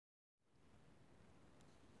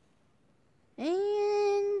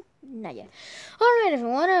And not yet. Alright,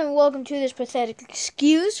 everyone, and welcome to this pathetic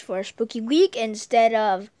excuse for a spooky week. Instead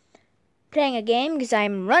of playing a game, because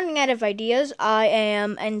I'm running out of ideas, I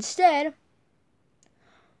am instead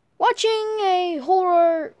watching a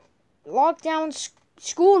horror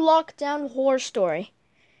school lockdown horror story.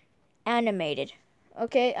 Animated.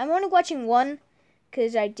 Okay, I'm only watching one,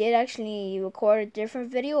 because I did actually record a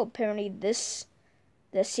different video. Apparently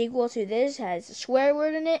the sequel to this has a swear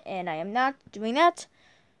word in it, and I am not doing that.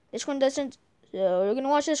 This one doesn't, so we're gonna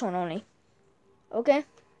watch this one only. Okay?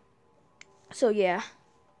 So, yeah.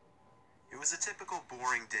 It was a typical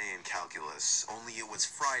boring day in calculus, only it was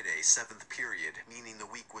Friday, 7th period, meaning the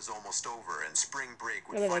week was almost over and spring break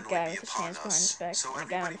would finally be upon us. So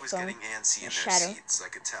everybody was getting antsy in their seats, I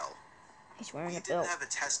could tell. He's wearing We a belt. didn't have a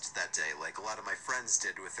test that day like a lot of my friends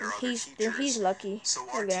did with their other teachers. He's lucky. So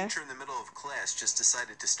our teacher in the middle of class just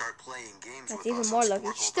decided to start playing games with us on That's even more lucky.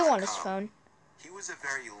 He's still on his phone. He was a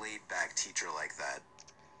very laid-back teacher like that.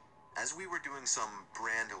 As we were doing some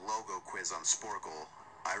brand logo quiz on Sporkle,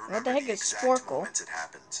 I remember the exact moment it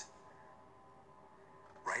happened.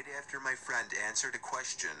 Right after my friend answered a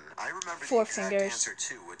question, I remember the exact answer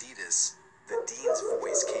to Adidas. The dean's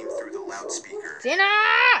voice came through the loudspeaker. Zena!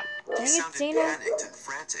 He sounded panicked and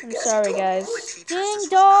frantic. I'm sorry, guys. Ding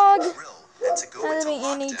dog! Had to be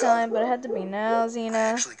any time, but it had to be now, Zena. I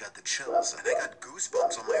actually got the chills, and I got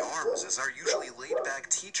goosebumps on my arms as our usually laid-back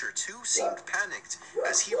teacher, too, seemed panicked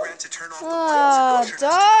as he ran to turn off the lights and ushered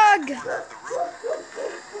us to the back corner of the room.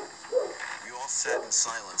 We all sat in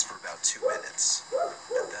silence for about 2 minutes,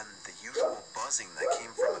 and then the usual buzzing that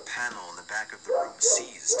came from a panel in the back of the room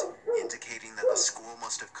ceased, indicating that the school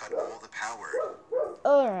must have cut all the power.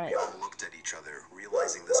 Alright. We all looked at each other,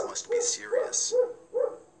 realizing this must be serious.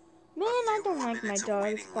 Man, I don't like my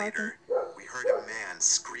dog barking. We heard a man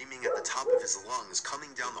screaming at the top of his lungs coming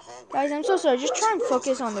down the hallway. Guys, I'm so sorry. Just try and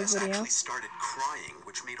focus on the video. Actually started crying,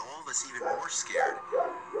 which made all of us even more scared.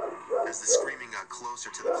 As the screaming got closer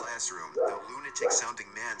to the classroom, the lunatic-sounding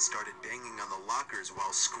man started banging on the lockers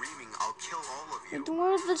while screaming, "I'll kill all of you."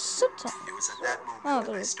 Where's the subtitle? It was at that moment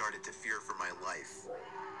that I started to fear for my life.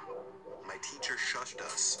 My teacher shushed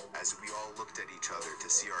us as we all looked at each other to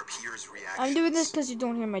see our peers' reactions. I'm doing this because you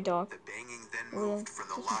don't hear my dog. The banging then moved from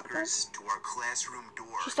the lockers to our classroom door.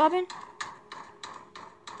 She's stopping?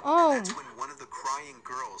 Oh. And that's when one of the crying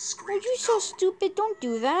girls screamed, "Oh, you're so stupid. Don't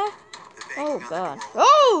do that." Oh, God.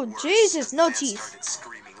 Oh, Jesus. No teeth. Started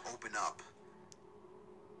screaming, "Open up."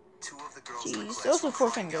 Two of the girls in the class those are were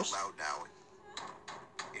 4 crying fingers. out loud now.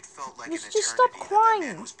 It felt like Just an eternity stop that crying.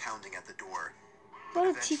 man was pounding at the door. What a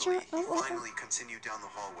Eventually, teacher. he finally continued down the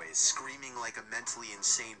hallways, screaming like a mentally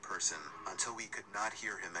insane person, until we could not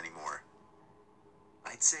hear him anymore.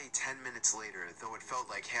 I'd say 10 minutes later, though it felt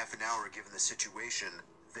like half an hour given the situation,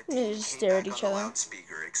 the dean just came stare at back each on the other.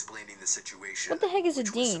 loudspeaker explaining the situation. What the heck is a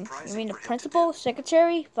which was dean? You surprising mean a for him to principal, do.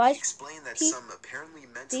 secretary, He vice explained that P? some apparently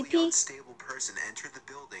mentally VP? unstable person entered the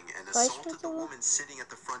building and Vice assaulted the principal? woman sitting at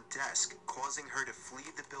the front desk, causing her to flee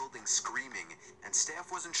the building screaming, and staff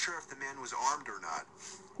wasn't sure if the man was armed or not.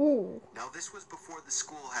 Ooh. Now, this was before the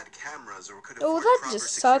school had cameras or could Oh, afford that proper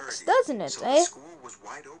just security, sucks, doesn't it, so eh? the school was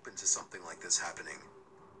wide open to something like this happening.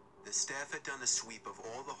 The staff had done a sweep of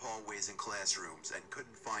all the hallways and classrooms and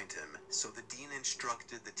couldn't find him, so the dean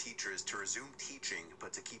instructed the teachers to resume teaching,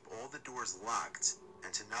 but to keep all the doors locked,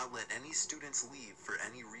 and to not let any students leave for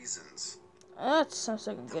any reasons. That sounds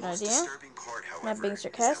like a good idea. The most disturbing part, however, Not being is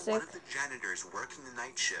that sarcastic. one of the janitors working the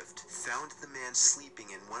night shift found the man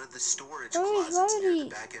sleeping in one of the storage Oh, closets near righty. the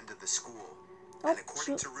back end of the school. Oh, And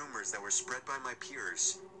according shoot. to rumors that were spread by my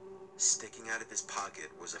peers, sticking out of his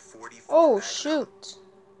pocket was a 44 Oh, Magnum. shoot.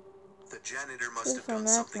 The janitor must have done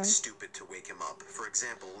something stupid to wake him up. For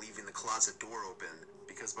example, leaving the closet door open,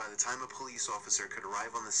 because by the time a police officer could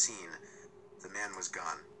arrive on the scene, the man was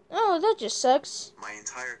gone. Oh, that just sucks. My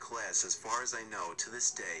entire class, as far as I know, to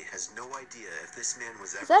this day, has no idea if this man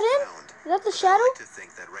was ever that him? found. Is that the but shadow? I like to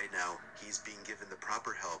think that right now, he's being given the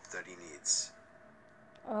proper help that he needs.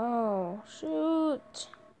 Oh, shoot.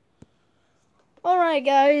 Alright,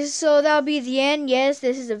 guys, so that'll be the end. Yes,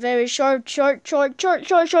 this is a very short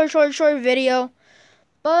video.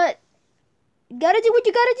 But, you gotta do what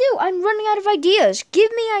you gotta do. I'm running out of ideas. Give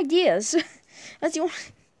me ideas. That's the only...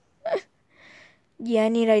 Yeah, I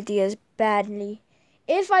need ideas badly.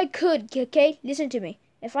 If I could, okay? Listen to me.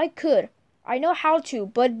 If I could, I know how to,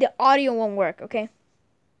 but the audio won't work, okay?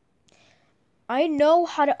 I know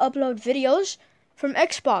how to upload videos from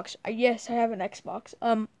Xbox. Yes, I have an Xbox.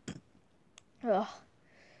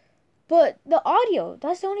 But the audio,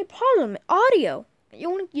 that's the only problem. Audio.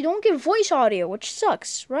 You don't get voice audio, which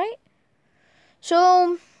sucks, right?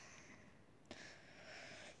 So,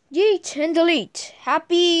 Yeet and delete.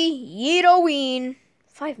 Happy Yeetoween.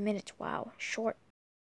 5 minutes. Wow, short.